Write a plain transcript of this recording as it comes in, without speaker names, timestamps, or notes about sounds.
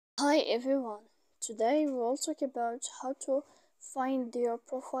Hi everyone, today we will talk about how to find your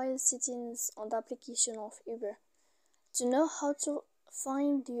profile settings on the application of Uber. To know how to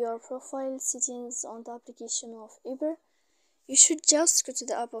find your profile settings on the application of Uber, you should just go to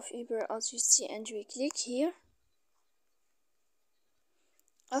the app of Uber as you see and we click here.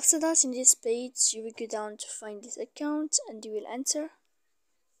 After that, in this page you will go down to find this account and you will enter.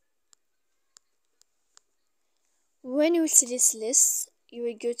 When you will see this list, you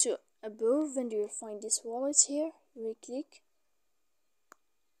will go to above and you will find this wallet here. You will click.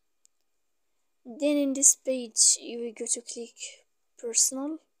 Then in this page you will go to click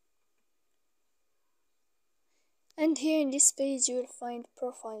personal, and here in this page you will find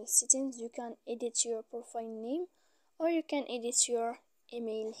profile settings. You can edit your profile name or you can edit your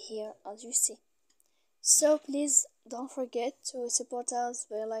email here as you see. So please don't forget to support us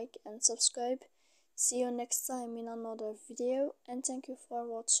by like and subscribe. See you next time in another video and thank you for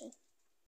watching.